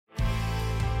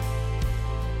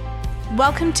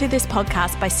Welcome to this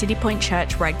podcast by City Point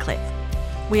Church, Redcliffe.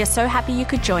 We are so happy you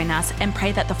could join us and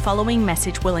pray that the following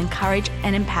message will encourage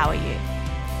and empower you.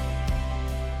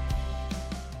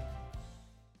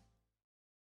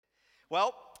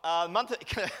 Well,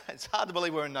 it's hard to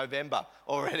believe we're in November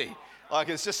already.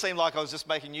 It's just seemed like I was just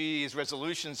making New Year's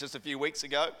resolutions just a few weeks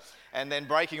ago and then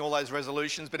breaking all those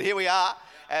resolutions. But here we are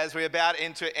as we're about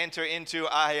to enter into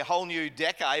a whole new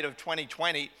decade of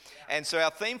 2020. And so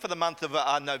our theme for the month of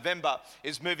November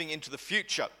is moving into the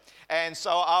future. And so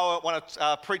I want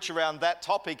to preach around that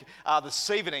topic this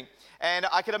evening. And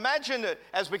I can imagine that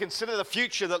as we consider the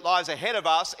future that lies ahead of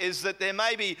us is that there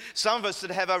may be some of us that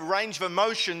have a range of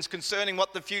emotions concerning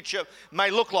what the future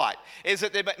may look like. Is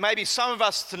that there may be some of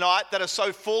us tonight that are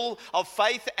so full of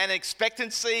faith and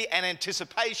expectancy and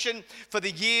anticipation for the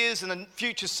years and the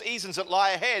future seasons that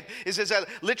lie ahead. There's a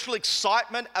literal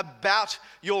excitement about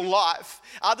your life.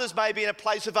 Others may be in a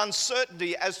place of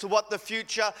uncertainty as to what the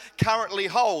future currently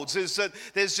holds. Is that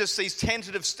there's just these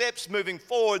tentative steps moving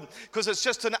forward because it's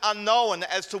just an unknown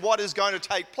as to what is going to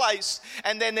take place.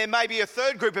 And then there may be a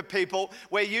third group of people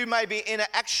where you may be in an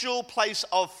actual place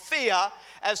of fear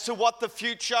as to what the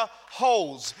future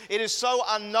holds. It is so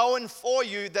unknown for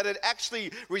you that it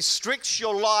actually restricts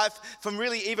your life from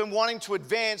really even wanting to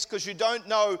advance because you don't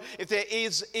know if there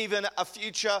is even a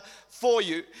future for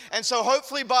you. And so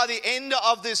hopefully by the end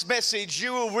of this message,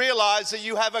 you will realize that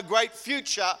you have a great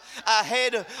future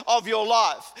ahead of your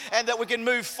life and that we can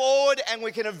move forward and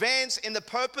we can advance in the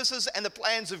purposes and the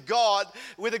plans of God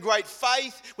with a great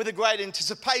faith, with a great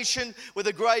anticipation, with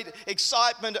a great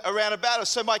excitement around about us.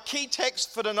 So my key text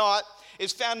for tonight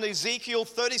is found in Ezekiel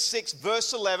 36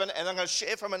 verse 11, and I'm going to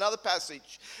share from another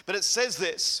passage. But it says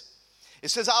this. It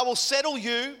says, I will settle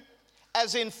you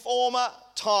as in former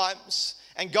times.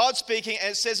 And God speaking,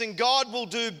 and it says, and God will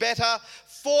do better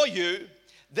for you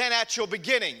than at your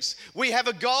beginnings. We have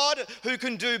a God who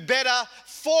can do better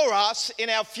for us in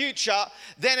our future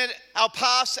than in our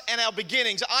past and our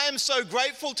beginnings. I am so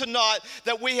grateful tonight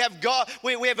that we have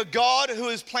a God who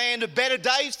has planned better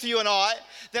days for you and I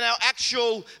than our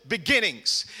actual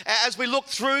beginnings. As we look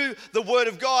through the Word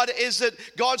of God, is that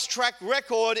God's track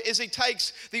record is He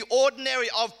takes the ordinary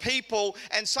of people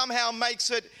and somehow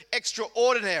makes it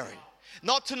extraordinary.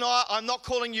 Not tonight, I'm not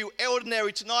calling you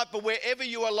ordinary tonight, but wherever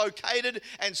you are located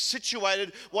and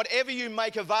situated, whatever you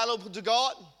make available to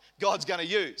God, God's going to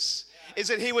use. Is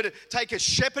that He would take a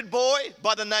shepherd boy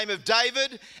by the name of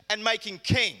David and make him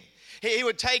king. He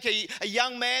would take a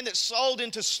young man that's sold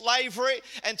into slavery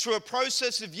and through a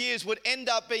process of years would end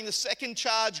up being the second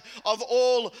charge of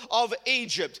all of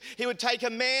Egypt. He would take a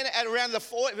man at around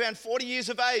 40 years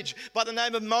of age by the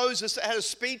name of Moses that had a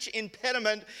speech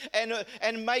impediment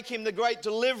and make him the great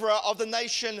deliverer of the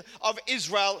nation of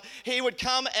Israel. He would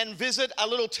come and visit a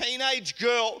little teenage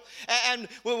girl and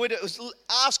we would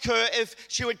ask her if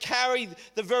she would carry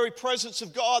the very presence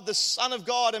of God, the Son of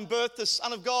God, and birth the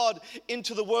Son of God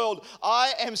into the world.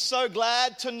 I am so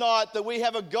glad tonight that we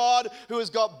have a God who has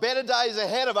got better days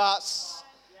ahead of us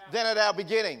than at our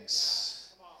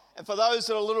beginnings. And for those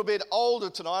that are a little bit older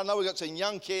tonight, I know we've got some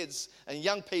young kids and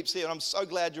young peeps here, and I'm so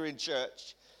glad you're in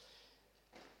church,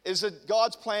 is that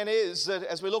God's plan is that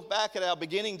as we look back at our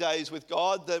beginning days with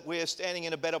God, that we're standing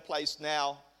in a better place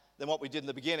now than what we did in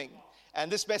the beginning.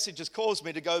 And this message has caused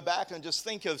me to go back and just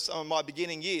think of some of my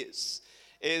beginning years,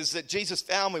 is that Jesus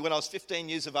found me when I was 15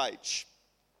 years of age.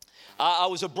 I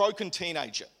was a broken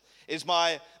teenager.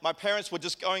 My parents were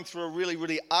just going through a really,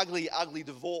 really ugly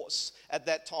divorce at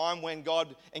that time when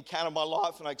God encountered my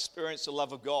life and I experienced the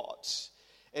love of God.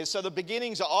 And so the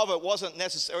beginnings of it wasn't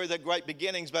necessarily the great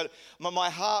beginnings, but my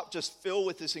heart just filled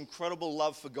with this incredible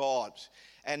love for God.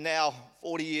 And now,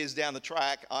 40 years down the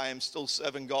track, I am still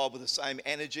serving God with the same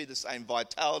energy, the same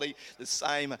vitality, the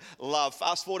same love.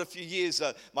 Fast forward a few years,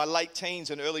 my late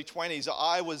teens and early 20s,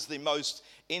 I was the most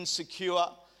insecure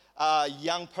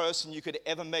young person you could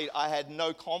ever meet. I had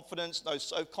no confidence, no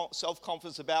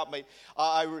self-confidence about me.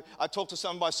 I talked to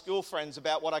some of my school friends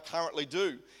about what I currently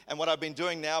do and what I've been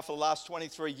doing now for the last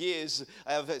 23 years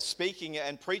of speaking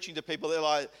and preaching to people. They're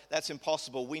like, that's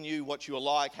impossible. We knew what you were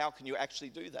like. How can you actually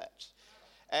do that?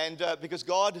 And because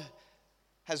God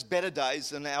has better days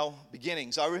than our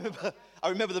beginnings. I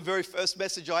remember the very first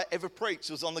message I ever preached.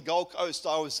 It was on the Gold Coast.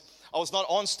 I was not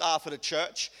on staff at a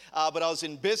church, but I was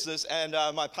in business, and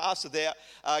my pastor there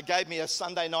gave me a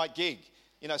Sunday night gig.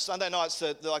 You know, Sunday nights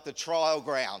are like the trial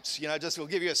grounds. You know, just we'll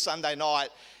give you a Sunday night.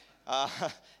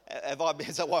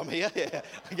 Is that why I'm here? Yeah.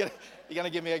 You're going to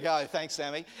give me a go. Thanks,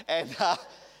 Sammy.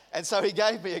 And so he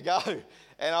gave me a go,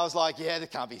 and I was like, yeah,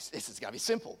 this is going to be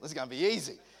simple. This is going to be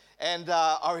easy. And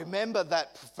I remember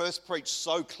that first preach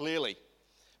so clearly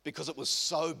because it was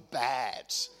so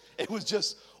bad. It was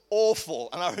just awful.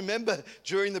 And I remember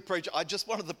during the preach, I just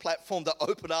wanted the platform to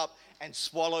open up and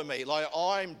swallow me. Like,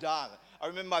 I'm done. I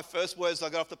remember my first words, I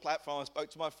got off the platform, I spoke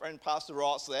to my friend, Pastor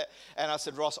Ross there, and I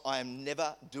said, Ross, I am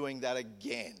never doing that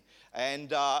again.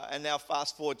 And now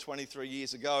fast forward 23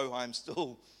 years ago, I'm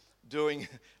still doing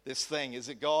this thing. Is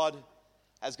that God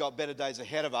has got better days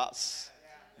ahead of us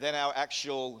than our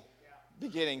actual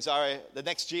beginnings. The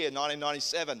next year,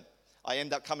 1997, I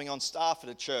ended up coming on staff at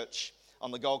a church on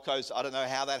the Gold Coast. I don't know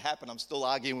how that happened. I'm still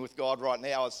arguing with God right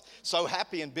now. I was so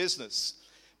happy in business.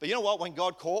 But you know what? When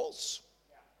God calls,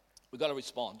 we've got to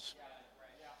respond.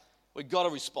 We've got to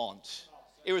respond.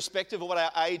 Irrespective of what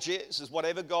our age is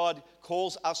whatever God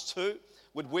calls us to,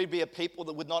 would we be a people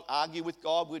that would not argue with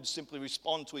God? We'd simply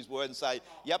respond to his word and say,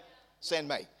 yep, send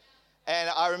me. And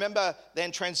I remember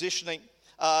then transitioning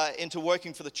into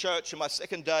working for the church. And my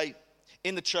second day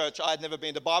in the church, I had never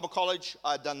been to Bible college.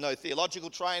 I had done no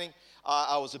theological training.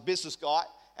 I was a business guy,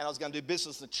 and I was going to do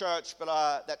business in the church. But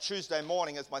that Tuesday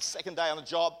morning, as my second day on the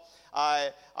job,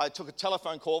 I took a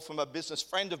telephone call from a business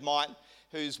friend of mine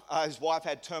whose wife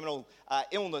had terminal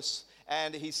illness.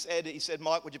 And he said,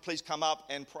 Mike, would you please come up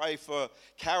and pray for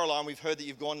Caroline? We've heard that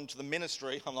you've gone into the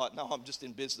ministry. I'm like, no, I'm just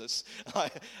in business.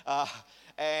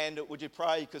 And would you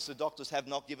pray? Because the doctors have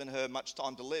not given her much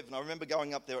time to live. And I remember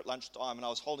going up there at lunchtime, and I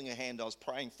was holding her hand. I was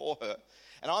praying for her.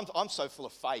 And I'm so full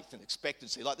of faith and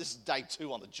expectancy. Like, this is day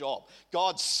 2 on the job.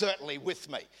 God's certainly with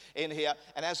me in here.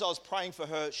 And as I was praying for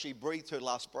her, she breathed her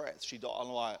last breath. She died. I'm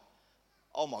like,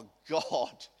 oh my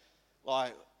God.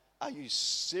 Like, are you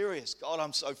serious? God,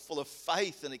 I'm so full of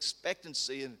faith and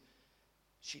expectancy. And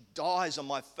she dies on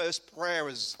my first prayer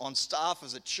as on staff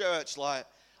as a church. Like,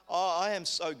 oh, I am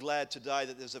so glad today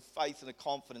that there's a faith and a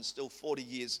confidence still 40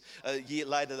 years, a year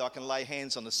later, that I can lay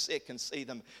hands on the sick and see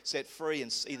them set free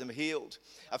and see them healed.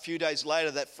 A few days later,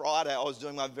 that Friday, I was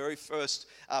doing my very first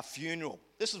funeral.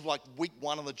 This is like week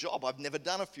 1 on the job. I've never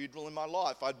done a funeral in my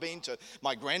life. I'd been to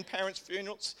my grandparents'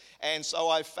 funerals, and so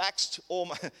I faxed all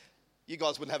my... You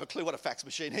guys wouldn't have a clue what a fax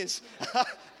machine is.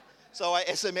 So I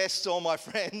SMS'd all my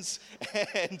friends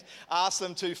and asked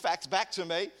them to fax back to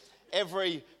me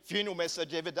every funeral message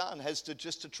I've ever done,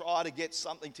 just to try to get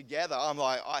something together. I'm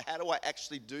like, how do I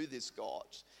actually do this, God?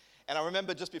 And I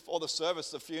remember just before the service,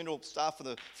 the funeral staff of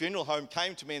the funeral home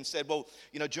came to me and said, well,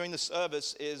 you know, during the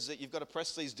service is that you've got to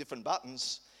press these different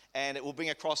buttons, and it will bring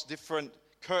across different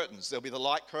curtains. There'll be the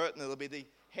light curtain, there'll be the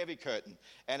heavy curtain.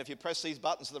 And if you press these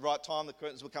buttons at the right time, the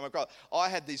curtains will come across. I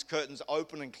had these curtains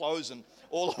open and closing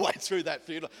all the way through that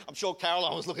funeral. I'm sure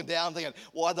Caroline was looking down thinking,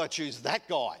 why did I choose that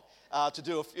guy to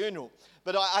do a funeral?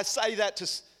 But I say that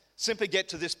to simply get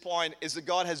to this point, is that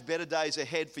God has better days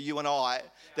ahead for you and I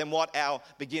than what our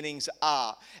beginnings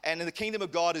are. And in the kingdom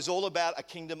of God is all about a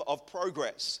kingdom of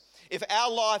progress. If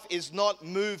our life is not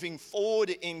moving forward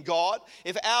in God,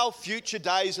 if our future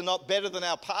days are not better than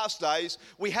our past days,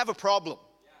 we have a problem.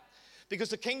 Because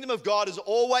the kingdom of God is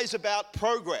always about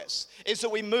progress. It's that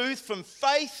we move from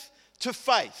faith to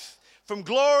faith, from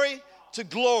glory to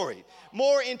glory,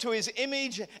 more into his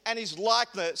image and his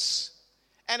likeness.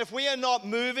 And if we are not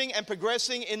moving and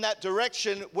progressing in that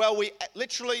direction, well, we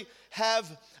literally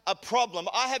have a problem.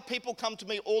 I have people come to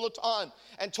me all the time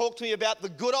and talk to me about the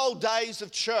good old days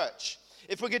of church.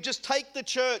 If we could just take the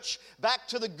church back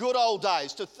to the good old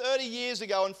days, to 30 years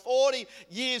ago and 40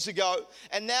 years ago.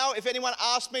 And now if anyone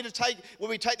asked me will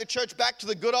we take the church back to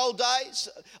the good old days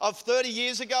of 30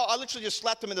 years ago, I literally just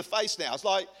slapped them in the face now. It's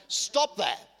like, stop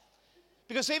that.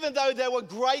 Because even though there were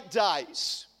great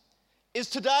days,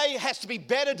 today has to be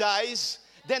better days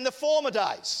than the former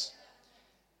days.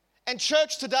 And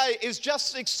church today is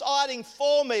just as exciting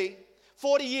for me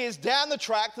 40 years down the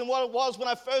track than what it was when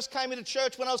I first came into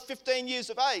church when I was 15 years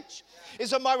of age.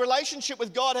 Is that my relationship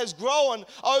with God has grown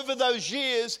over those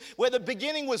years, where the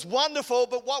beginning was wonderful,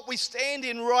 but what we stand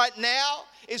in right now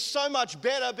is so much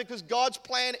better, because God's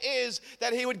plan is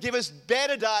that he would give us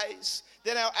better days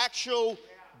than our actual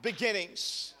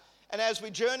beginnings. And as we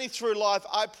journey through life,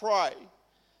 I pray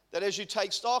that as you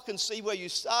take stock and see where you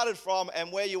started from and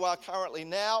where you are currently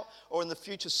now, or in the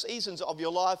future seasons of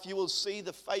your life, you will see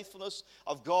the faithfulness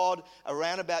of God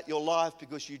around about your life,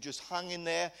 because you just hung in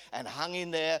there and hung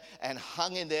in there and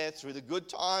hung in there through the good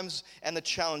times and the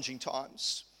challenging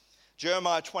times.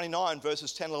 Jeremiah 29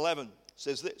 verses 10 and 11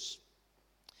 says this.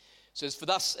 It says, for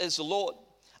thus says the Lord,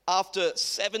 after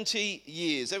 70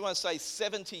 years, everyone say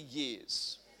 70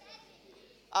 years.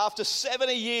 After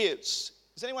 70 years.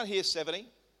 Is anyone here 70?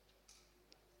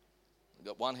 I've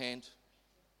got one hand.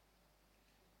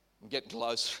 I'm getting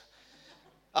close.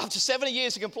 After 70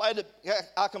 years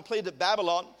are completed at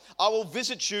Babylon, I will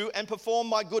visit you and perform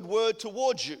my good word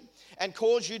towards you and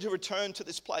cause you to return to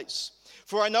this place.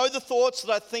 For I know the thoughts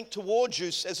that I think towards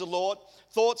you, says the Lord,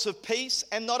 thoughts of peace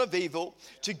and not of evil,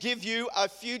 to give you a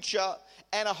future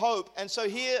and a hope. And so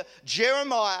here,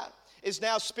 Jeremiah is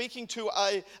now speaking to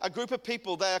a group of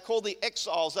people. They are called the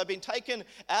exiles. They've been taken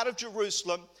out of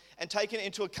Jerusalem and taken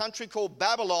into a country called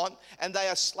Babylon, and they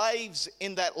are slaves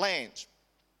in that land.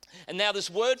 And now this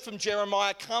word from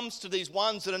Jeremiah comes to these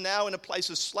ones that are now in a place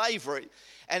of slavery.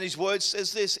 And his word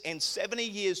says this: in 70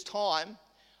 years' time,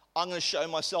 I'm going to show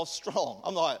myself strong.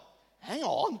 I'm like, hang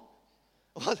on.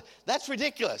 Well, that's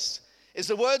ridiculous. Is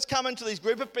the words coming to these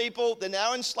group of people, they're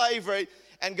now in slavery,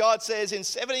 and God says, in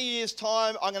 70 years'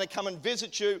 time, I'm going to come and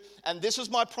visit you, and this is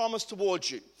my promise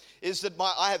towards you, is that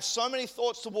I have so many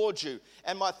thoughts towards you,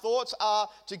 and my thoughts are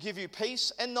to give you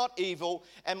peace and not evil,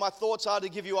 and my thoughts are to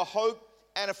give you a hope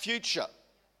and a future.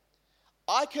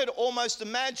 I could almost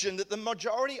imagine that the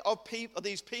majority of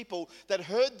these people that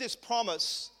heard this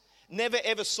promise never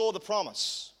ever saw the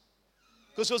promise,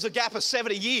 because there was a gap of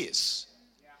 70 years.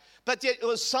 But yet it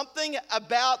was something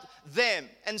about them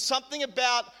and something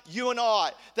about you and I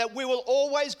that we will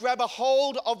always grab a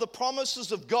hold of the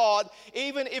promises of God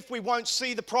even if we won't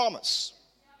see the promise.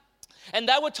 And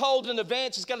they were told in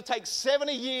advance it's going to take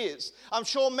 70 years. I'm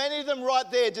sure many of them right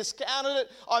there discounted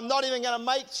it. I'm not even going to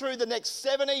make through the next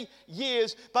 70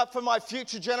 years, but for my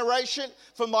future generation,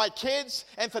 for my kids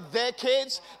and for their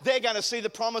kids, they're going to see the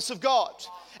promise of God.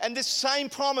 And this same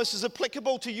promise is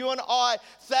applicable to you and I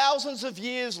thousands of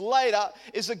years later,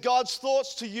 is that God's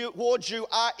thoughts towards you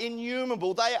are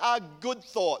innumerable. They are good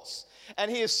thoughts. And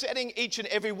He is setting each and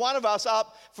every one of us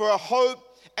up for a hope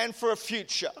and for a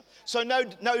future. So no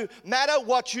matter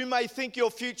what you may think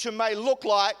your future may look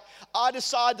like, I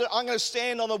decide that I'm going to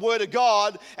stand on the Word of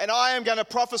God, and I am going to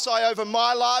prophesy over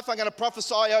my life. I'm going to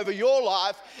prophesy over your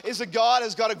life, is that God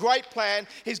has got a great plan.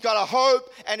 He's got a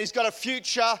hope, and He's got a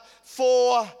future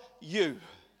for you.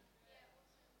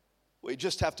 We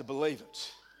just have to believe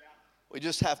it. We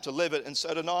just have to live it. And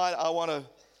so tonight I want to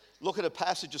look at a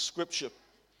passage of Scripture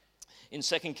in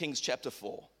 2 Kings chapter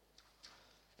 4.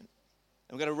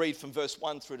 I'm going to read from verse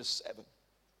 1 through to 7.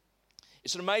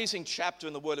 It's an amazing chapter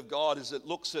in the Word of God as it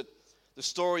looks at the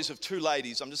stories of two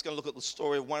ladies. I'm just going to look at the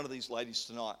story of one of these ladies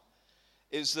tonight.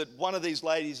 Is that one of these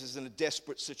ladies is in a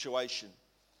desperate situation.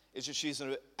 Is that she's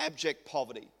in abject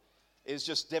poverty. It's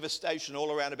just devastation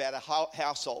all around about her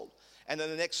household. And then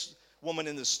the next woman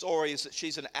in the story is that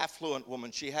she's an affluent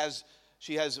woman. She has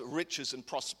riches and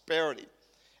prosperity.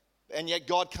 And yet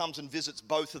God comes and visits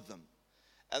both of them.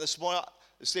 And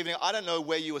this evening, I don't know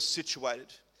where you are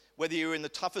situated, whether you're in the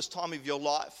toughest time of your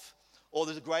life or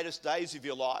the greatest days of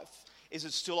your life. Is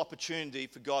it still opportunity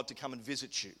for God to come and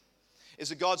visit you? Is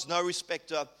that God's no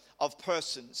respecter of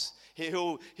persons?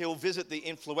 He'll visit the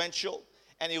influential,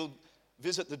 and He'll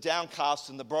visit the downcast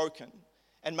and the broken.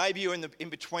 And maybe you're in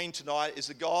between tonight, is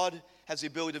that God has the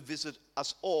ability to visit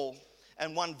us all.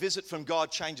 And one visit from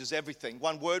God changes everything.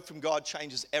 One word from God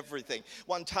changes everything.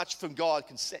 One touch from God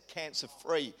can set cancer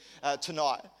free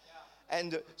tonight.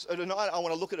 And so tonight I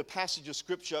want to look at a passage of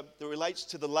Scripture that relates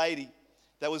to the lady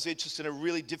that was just in a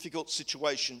really difficult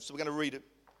situation. So we're going to read it.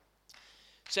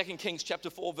 2 Kings chapter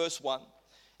 4 verse 1.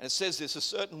 And it says this: a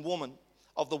certain woman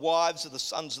of the wives of the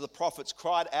sons of the prophets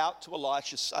cried out to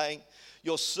Elisha, saying,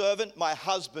 your servant, my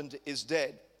husband, is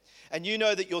dead. And you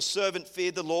know that your servant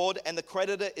feared the Lord, and the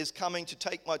creditor is coming to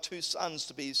take my 2 sons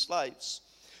to be his slaves.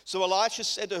 So Elisha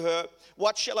said to her,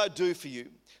 what shall I do for you?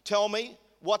 Tell me,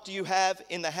 what do you have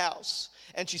in the house?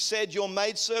 And she said, your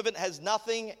maidservant has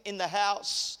nothing in the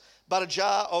house but a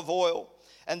jar of oil.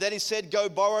 And then he said, go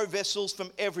borrow vessels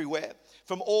from everywhere,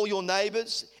 from all your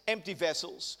neighbors, empty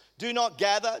vessels. Do not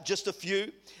gather just a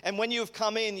few. And when you have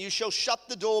come in, you shall shut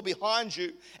the door behind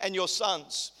you and your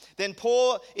sons. Then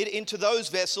pour it into those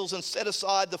vessels and set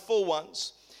aside the full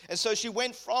ones. And so she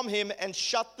went from him and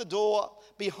shut the door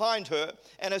behind her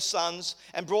and her sons,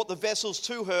 and brought the vessels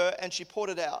to her, and she poured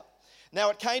it out. Now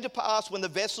it came to pass when the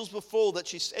vessels were full that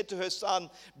she said to her son,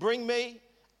 bring me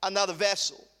another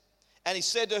vessel. And he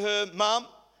said to her, Mum,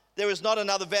 there is not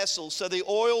another vessel. So the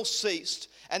oil ceased.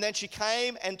 And then she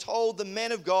came and told the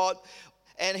men of God,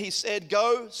 and he said,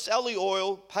 go, sell the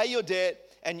oil, pay your debt,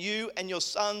 and you and your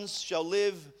sons shall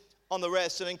live on the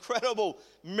rest. An incredible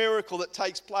miracle that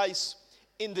takes place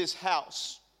in this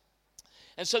house.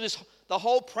 And so the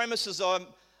whole premises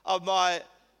of my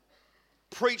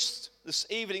preach this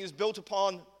evening is built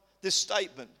upon this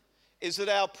statement, is that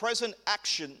our present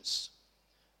actions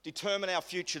determine our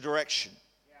future direction.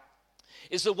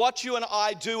 Is that what you and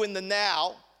I do in the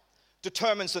now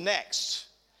determines the next.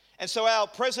 And so our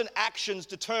present actions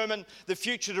determine the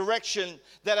future direction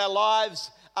that our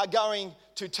lives are going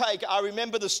to take. I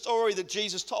remember the story that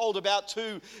Jesus told about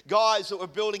two guys that were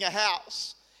building a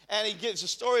house. And he gives a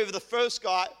story of the first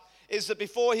guy is that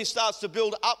before he starts to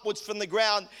build upwards from the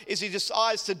ground, is he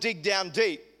decides to dig down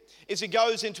deep. Is he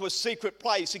goes into a secret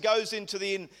place. He goes into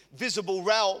the invisible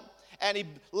realm and he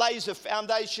lays a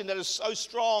foundation that is so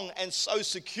strong and so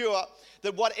secure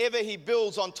that whatever he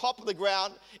builds on top of the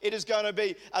ground, it is going to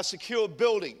be a secure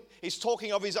building. He's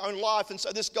talking of his own life. And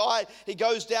so this guy, he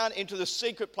goes down into the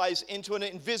secret place, into an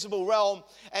invisible realm,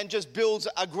 and just builds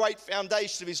a great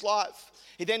foundation of his life.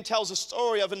 He then tells a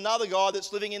story of another guy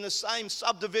that's living in the same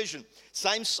subdivision,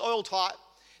 same soil type,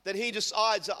 that he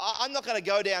decides, I'm not going to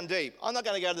go down deep. I'm not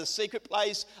going to go to the secret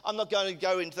place. I'm not going to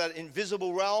go into that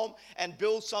invisible realm and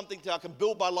build something that I can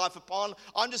build my life upon.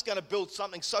 I'm just going to build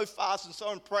something so fast and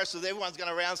so impressive that everyone's going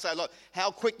to around say, look,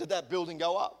 how quick did that building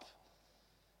go up?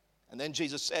 And then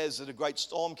Jesus says that a great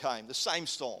storm came, the same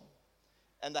storm.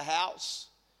 And the house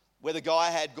where the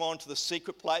guy had gone to the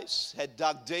secret place, had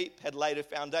dug deep, had laid a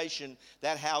foundation,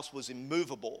 that house was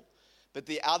immovable. But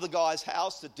the other guy's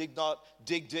house that did not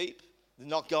dig deep, did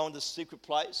not go into the secret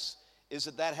place, is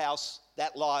that house,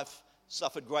 that life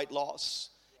suffered great loss.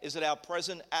 Is that our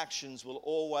present actions will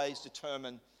always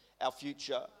determine our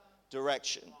future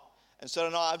direction. And so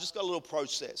tonight I've just got a little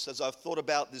process as I've thought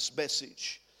about this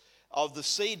message of the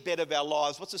seedbed of our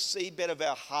lives. What's the seedbed of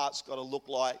our hearts got to look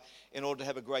like in order to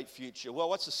have a great future? Well,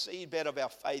 what's the seedbed of our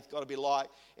faith got to be like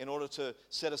in order to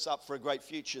set us up for a great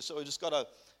future? So we've just got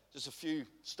just a few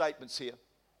statements here.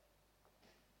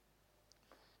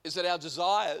 Is that our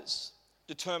desires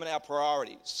determine our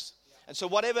priorities. And so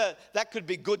whatever, that could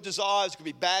be good desires, it could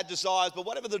be bad desires, but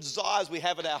whatever the desires we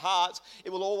have in our hearts, it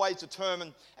will always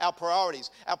determine our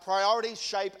priorities. Our priorities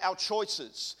shape our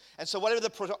choices. And so whatever the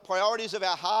priorities of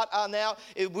our heart are now,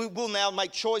 we will now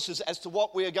make choices as to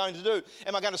what we are going to do.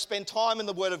 Am I going to spend time in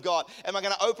the Word of God? Am I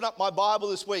going to open up my Bible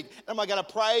this week? Am I going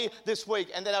to pray this week?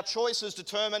 And then our choices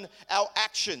determine our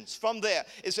actions. From there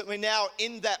is that we're now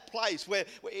in that place where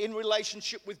we're in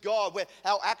relationship with God, where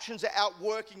our actions are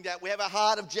outworking that. We have a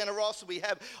heart of generosity. We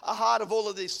have a heart of all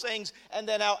of these things. And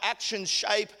then our actions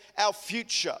shape our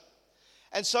future.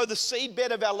 And so the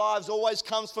seedbed of our lives always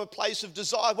comes from a place of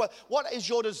desire. What is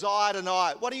your desire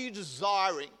tonight? What are you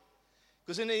desiring?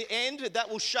 Because in the end, that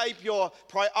will shape your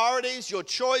priorities, your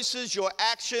choices, your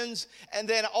actions, and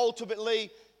then ultimately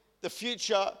the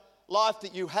future life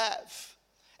that you have.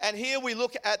 And here we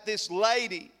look at this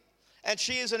lady, and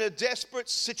she is in a desperate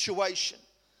situation.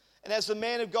 And as the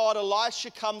man of God,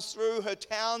 Elisha, comes through her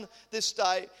town this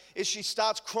day, as she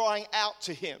starts crying out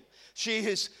to him. She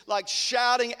is like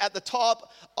shouting at the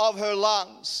top of her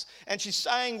lungs. And she's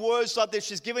saying words like this.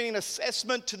 She's giving an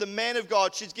assessment to the man of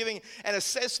God. She's giving an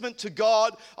assessment to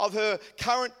God of her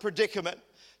current predicament.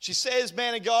 She says,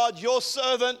 man of God, your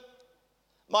servant,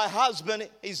 my husband,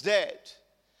 is dead.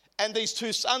 And these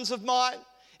two sons of mine,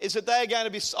 is that they are going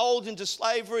to be sold into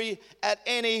slavery at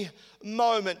any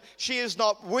moment. She is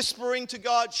not whispering to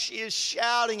God. She is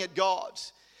shouting at God.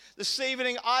 This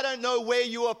evening, I don't know where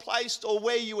you are placed or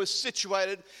where you are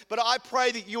situated, but I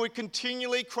pray that you would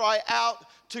continually cry out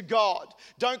to God.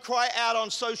 Don't cry out on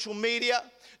social media.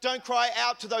 Don't cry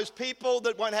out to those people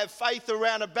that won't have faith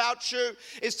around about you.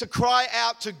 It's to cry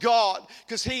out to God,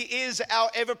 because He is our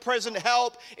ever-present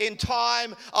help in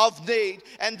time of need.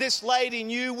 And this lady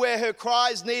knew where her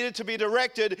cries needed to be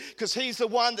directed, because He's the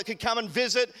one that could come and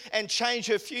visit and change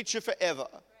her future forever.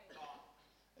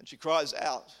 And she cries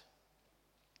out.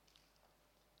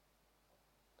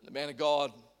 And the man of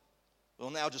God, we'll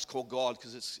now just call God,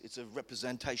 because it's a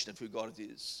representation of who God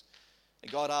is.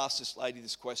 And God asked this lady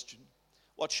this question: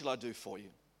 what shall I do for you?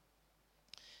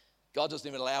 God doesn't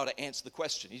even allow her to answer the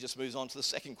question. He just moves on to the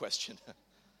second question. He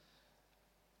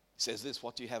says this: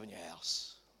 what do you have in your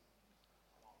house?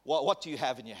 What do you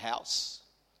have in your house?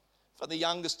 From the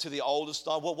youngest to the oldest,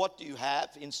 what do you have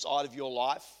inside of your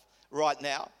life right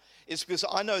now? It's because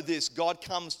I know this: God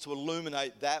comes to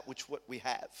illuminate that which what we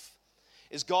have.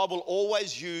 Is God will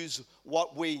always use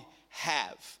what we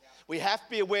have. We have to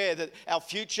be aware that our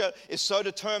future is so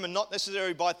determined not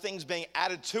necessarily by things being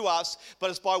added to us, but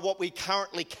it's by what we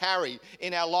currently carry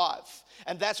in our life.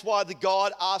 And that's why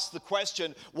God asked the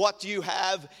question, what do you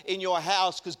have in your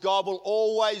house? Because God will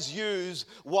always use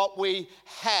what we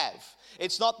have.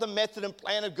 It's not the method and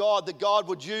plan of God that God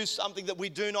would use something that we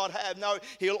do not have. No,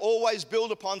 He'll always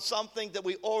build upon something that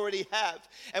we already have.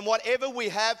 And whatever we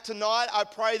have tonight, I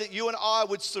pray that you and I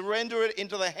would surrender it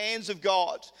into the hands of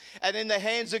God. And in the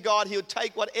hands of God, He would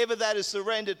take whatever that is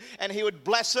surrendered and He would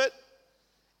bless it,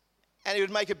 and He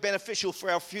would make it beneficial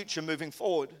for our future moving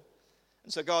forward.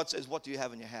 And so God says, what do you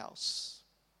have in your house?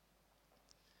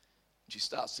 And she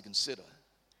starts to consider.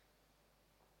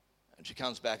 And she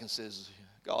comes back and says,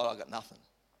 God, I've got nothing.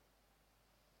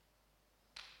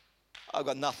 I've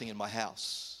got nothing in my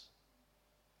house.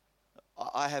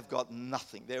 I have got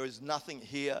nothing. There is nothing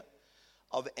here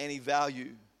of any value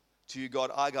to you, God.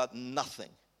 I got nothing.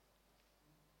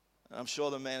 And I'm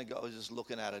sure the man of God was just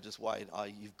looking at her, just wait.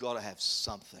 You've got to have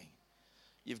something.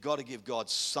 You've got to give God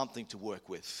something to work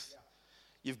with.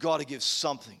 You've got to give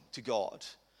something to God.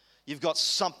 You've got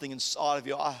something inside of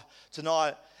you.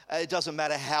 Tonight, it doesn't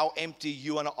matter how empty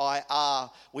you and I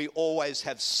are, we always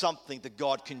have something that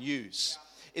God can use.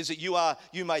 Is that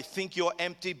you may think you're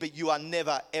empty, but you are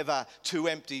never, ever too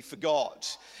empty for God.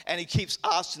 And he keeps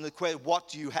asking the question, what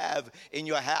do you have in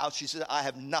your house? She said, I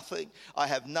have nothing. I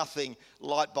have nothing.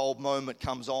 Light bulb moment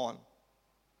comes on.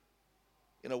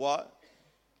 You know what?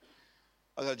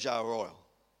 I got a jar of oil.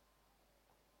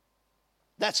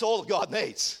 That's all God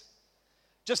needs.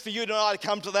 Just for you and I to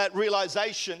come to that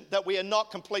realization that we are not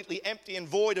completely empty and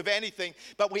void of anything,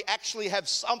 but we actually have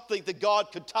something that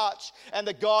God could touch and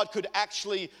that God could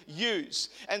actually use.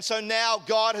 And so now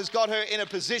God has got her in a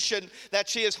position that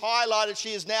she has highlighted.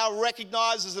 She is now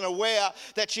recognizes and aware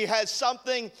that she has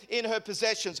something in her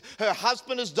possessions. Her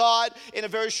husband has died in a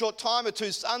very short time. Her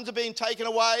 2 sons are being taken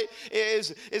away.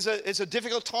 It's a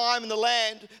difficult time in the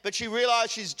land, but she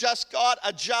realized she's just got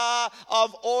a jar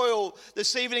of oil.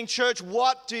 This evening, church,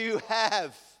 what do you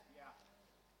have?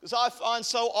 Because I find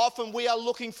so often we are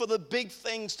looking for the big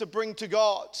things to bring to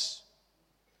God.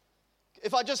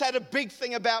 If I just had a big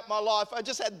thing about my life, I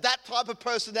just had that type of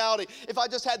personality, if I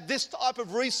just had this type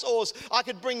of resource, I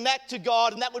could bring that to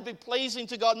God and that would be pleasing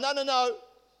to God. No.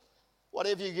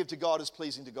 Whatever you give to God is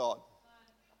pleasing to God.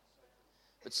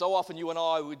 But so often you and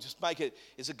I would just make it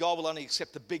is that God will only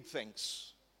accept the big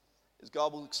things. Is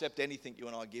God will accept anything you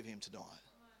and I give him tonight.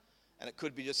 And it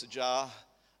could be just a jar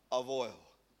of oil.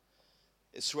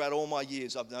 It's throughout all my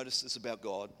years I've noticed this about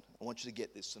God. I want you to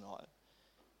get this tonight.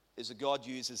 Is that God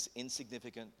uses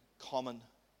insignificant, common,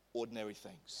 ordinary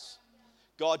things.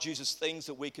 God uses things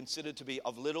that we consider to be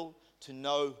of little to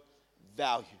no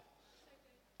value.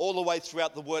 All the way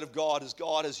throughout the Word of God, as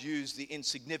God has used the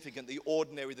insignificant, the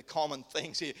ordinary, the common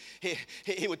things.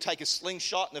 He would take a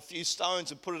slingshot and a few stones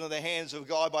and put it in the hands of a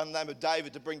guy by the name of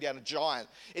David to bring down a giant.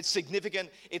 It's significant.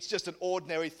 It's just an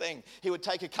ordinary thing. He would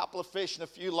take a couple of fish and a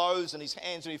few loaves in his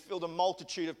hands and he filled a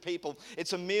multitude of people.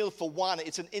 It's a meal for one.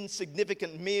 It's an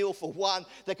insignificant meal for one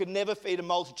that could never feed a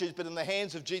multitude. But in the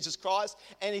hands of Jesus Christ,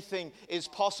 anything is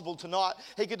possible tonight.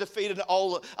 He could defeat a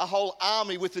whole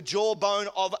army with the jawbone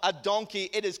of a donkey.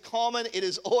 It is common, it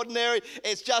is ordinary,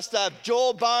 it's just a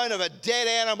jawbone of a dead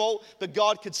animal, but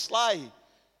God could slay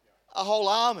a whole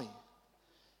army.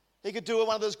 He could do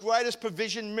one of those greatest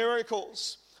provision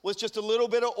miracles with just a little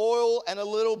bit of oil and a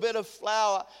little bit of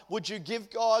flour. Would you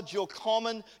give God your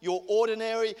common, your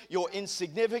ordinary, your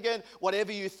insignificant,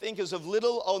 whatever you think is of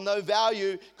little or no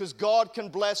value, because God can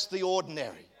bless the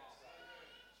ordinary.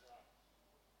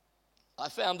 I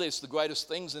found this, the greatest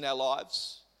things in our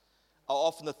lives are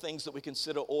often the things that we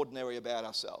consider ordinary about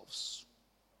ourselves.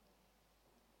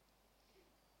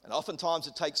 And oftentimes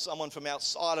it takes someone from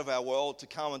outside of our world to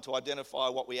come and to identify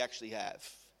what we actually have.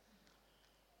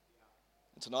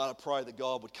 And tonight I pray that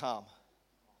God would come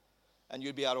and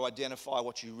you'd be able to identify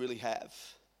what you really have.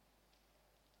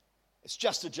 It's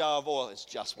just a jar of oil. It's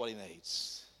just what he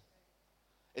needs.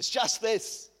 It's just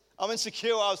this. I'm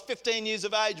insecure. I was 15 years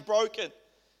of age, broken.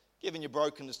 Give him your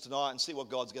brokenness tonight and see what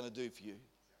God's going to do for you.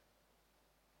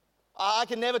 I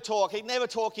can never talk. He'd never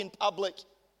talk in public.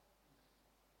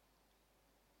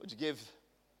 Would you give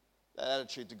that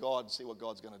attitude to God and see what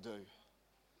God's going to do?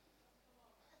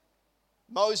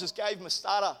 Moses gave him a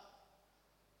stutter,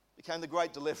 became the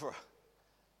great deliverer.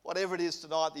 Whatever it is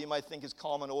tonight that you may think is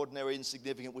common, ordinary,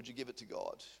 insignificant, would you give it to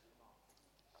God?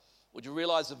 Would you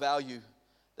realize the value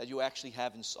that you actually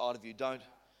have inside of you? Don't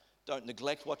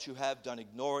neglect what you have. Don't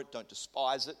ignore it. Don't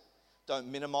despise it. Don't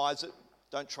minimize it.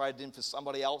 Don't trade it in for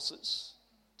somebody else's.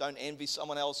 Don't envy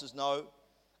someone else's. No,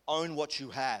 own what you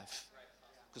have,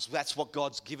 because that's what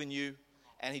God's given you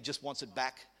and he just wants it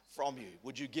back from you.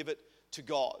 Would you give it to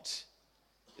God?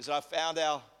 Is that I found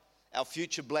our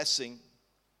future blessing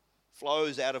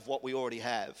flows out of what we already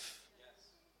have.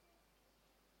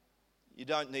 You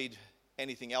don't need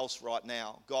anything else right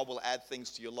now. God will add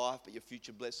things to your life, but your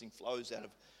future blessing flows out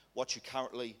of what you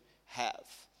currently have.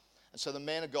 And so the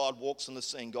man of God walks on the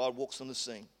scene. God walks on the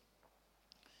scene.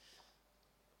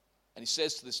 And he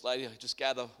says to this lady, just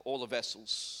gather all the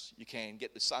vessels you can.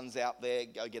 Get the sons out there.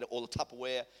 Go get all the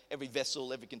Tupperware. Every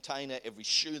vessel, every container, every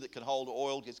shoe that can hold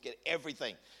oil. Just get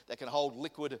everything that can hold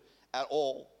liquid at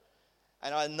all.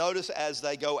 And I notice as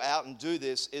they go out and do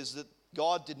this is that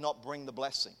God did not bring the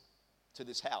blessing to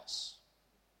this house.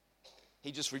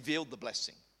 He just revealed the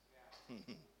blessing.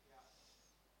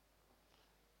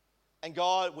 And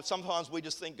God, sometimes we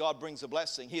just think God brings a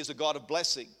blessing. He is a God of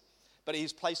blessing. But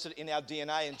He's placed it in our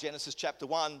DNA in Genesis chapter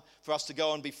 1 for us to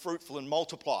go and be fruitful and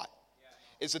multiply.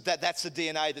 Is that's the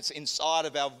DNA that's inside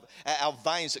of our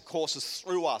veins that courses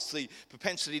through us. The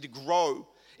propensity to grow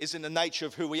is in the nature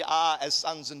of who we are as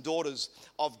sons and daughters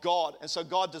of God. And so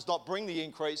God does not bring the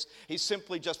increase. He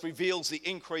simply just reveals the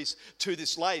increase to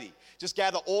this lady. Just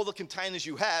gather all the containers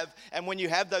you have, and when you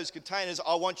have those containers,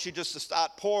 I want you just to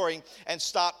start pouring and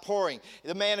start pouring.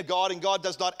 The man of God, and God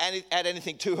does not add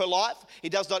anything to her life. He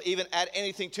does not even add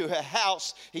anything to her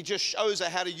house. He just shows her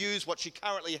how to use what she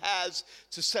currently has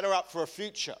to set her up for a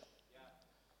future.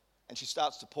 And she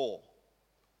starts to pour.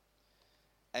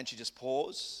 And she just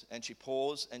pours, and she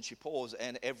pours, and she pours,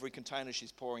 and every container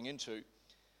she's pouring into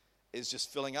is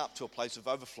just filling up to a place of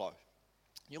overflow.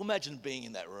 You imagine being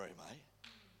in that room, eh?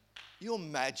 You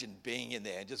imagine being in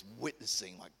there and just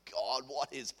witnessing, my God,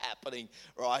 what is happening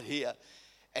right here?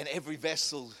 And every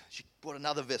vessel, she brought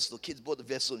another vessel, the kids brought the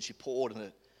vessel, and she poured, and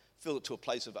it filled it to a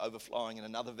place of overflowing in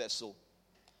another vessel.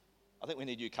 I think we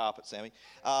need new carpet, Sammy.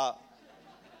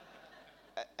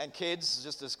 And kids,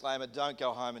 just a disclaimer, don't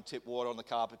go home and tip water on the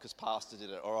carpet because Pastor did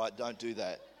it. All right, don't do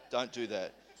that. Don't do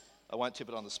that. I won't tip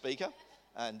it on the speaker.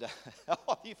 And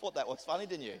you thought that was funny,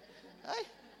 didn't you? Hey?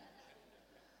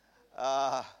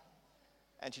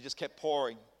 And she just kept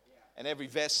pouring. And every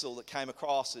vessel that came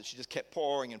across it, she just kept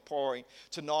pouring and pouring.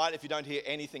 Tonight, if you don't hear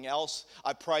anything else,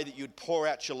 I pray that you'd pour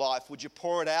out your life. Would you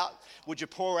pour it out? Would you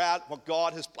pour out what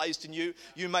God has placed in you?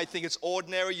 You may think it's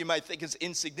ordinary. You may think it's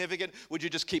insignificant. Would you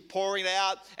just keep pouring it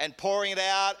out and pouring it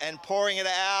out and pouring it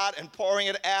out and pouring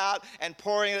it out and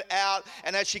pouring it out?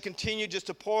 And as she continued just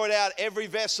to pour it out, every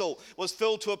vessel was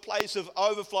filled to a place of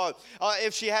overflow.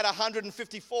 If she had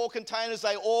 154 containers,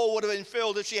 they all would have been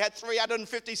filled. If she had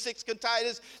 356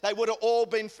 containers, they would have all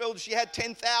been filled. If she had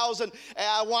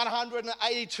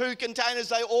 10,182 containers,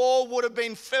 they all would have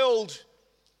been filled.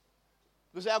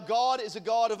 Because our God is a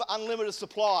God of unlimited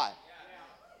supply.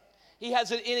 He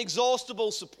has an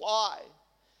inexhaustible supply.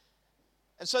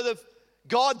 And so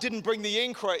God didn't bring the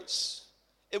increase.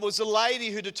 It was the lady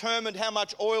who determined how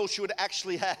much oil she would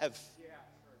actually have.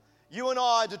 You and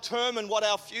I determine what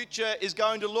our future is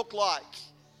going to look like.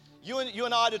 You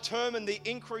and I determine the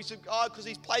increase of God because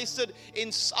He's placed it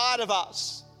inside of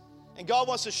us. And God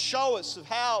wants to show us of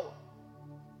how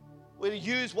we're to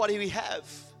use what we have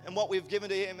and what we've given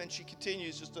to Him. And she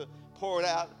continues just to pour it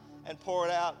out and pour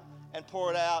it out and pour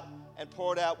it out and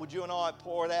pour it out. Would you and I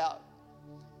pour it out?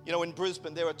 You know, in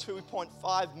Brisbane, there are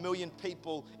 2.5 million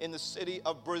people in the city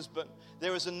of Brisbane.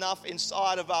 There is enough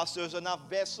inside of us. There's enough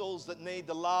vessels that need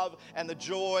the love and the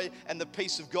joy and the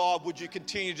peace of God. Would you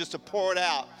continue just to pour it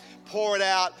out? Pour it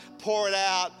out, pour it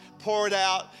out, pour it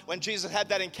out. When Jesus had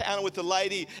that encounter with the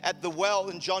lady at the well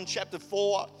in John chapter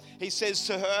 4, He says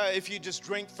to her, if you just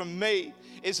drink from me,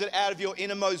 is that out of your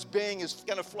innermost being is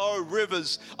going to flow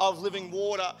rivers of living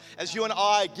water. As you and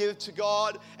I give to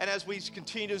God, and as we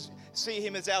continue to see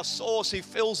Him as our source, He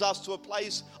fills us to a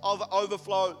place of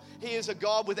overflow. He is a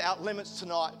God without limits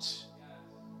tonight.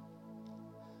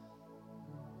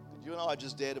 But you and I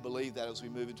just dare to believe that as we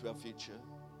move into our future.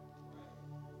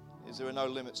 Is there are no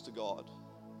limits to God.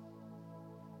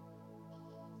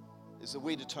 Is that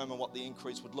we determine what the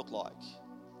increase would look like.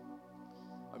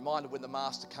 I'm reminded when the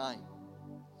Master came.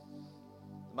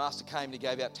 The Master came and He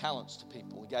gave out talents to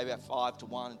people. He gave out 5 to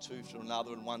one and 2 to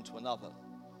another and 1 to another.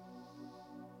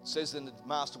 It says then the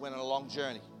Master went on a long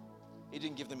journey. He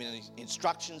didn't give them any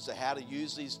instructions to how to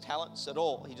use these talents at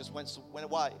all. He just went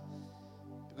away.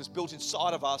 Because built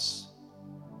inside of us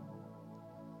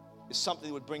is something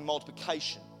that would bring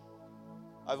multiplication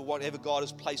over whatever God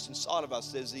has placed inside of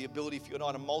us. There's the ability for you and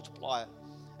I to multiply it.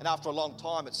 And after a long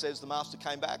time, it says the Master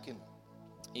came back and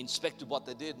he inspected what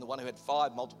they did, and the one who had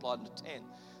 5 multiplied into 10.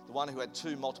 The one who had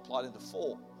 2 multiplied into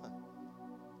 4.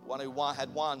 The one who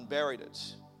had 1 buried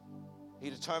it. He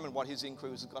determined what his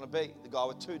increase was going to be. The guy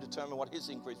with 2 determined what his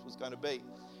increase was going to be.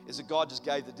 Is that God just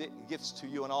gave the gifts to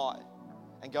you and I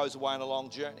and goes away on a long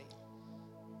journey.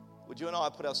 Would you and I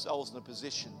put ourselves in a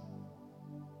position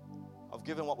of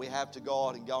giving what we have to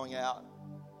God and going out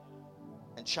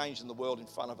and changing the world in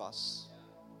front of us?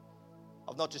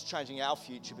 Of not just changing our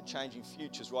future, but changing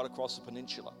futures right across the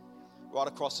peninsula, right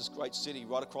across this great city,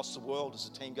 right across the world as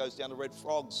the team goes down to Red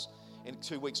Frogs in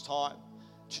 2 weeks' time,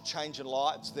 to changing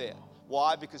lives there.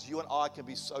 Why? Because you and I can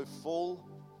be so full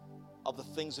of the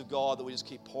things of God that we just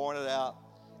keep pouring it out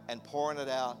and pouring it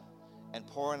out and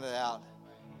pouring it out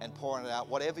and pouring it out.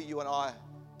 Whatever you and I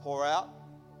pour out,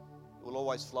 it will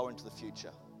always flow into the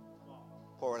future.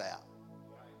 Pour it out.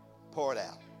 Pour it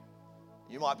out.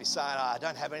 You might be saying, I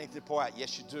don't have anything to pour out.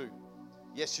 Yes, you do.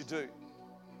 Yes, you do.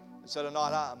 And so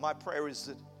tonight, my prayer is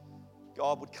that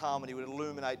God would come and He would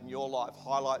illuminate in your life,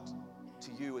 highlight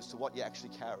to you as to what you actually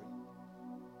carry.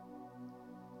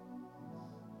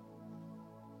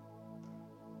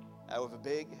 However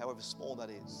big, however small that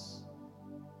is.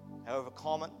 However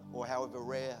common or however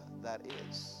rare that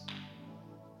is.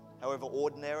 However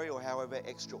ordinary or however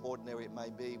extraordinary it may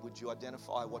be, would you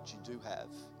identify what you do have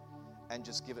and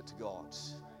just give it to God?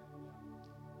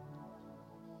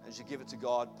 As you give it to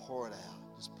God, pour it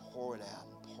out. Just pour it out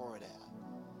and pour it out.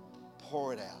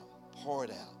 Pour it out. Pour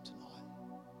it out tonight.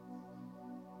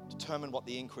 Determine what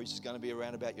the increase is going to be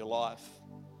around about your life.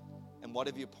 And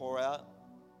whatever you pour out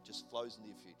just flows into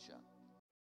your future.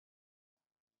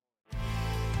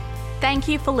 Thank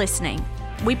you for listening.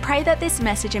 We pray that this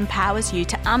message empowers you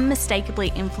to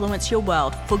unmistakably influence your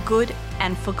world for good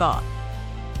and for God.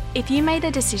 If you made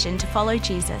a decision to follow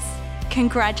Jesus,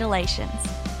 congratulations.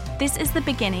 This is the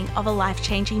beginning of a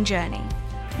life-changing journey.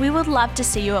 We would love to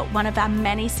see you at one of our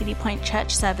many City Point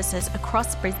Church services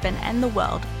across Brisbane and the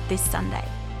world this Sunday.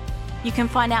 You can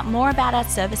find out more about our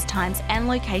service times and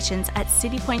locations at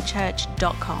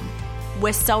citypointchurch.com.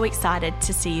 We're so excited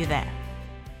to see you there.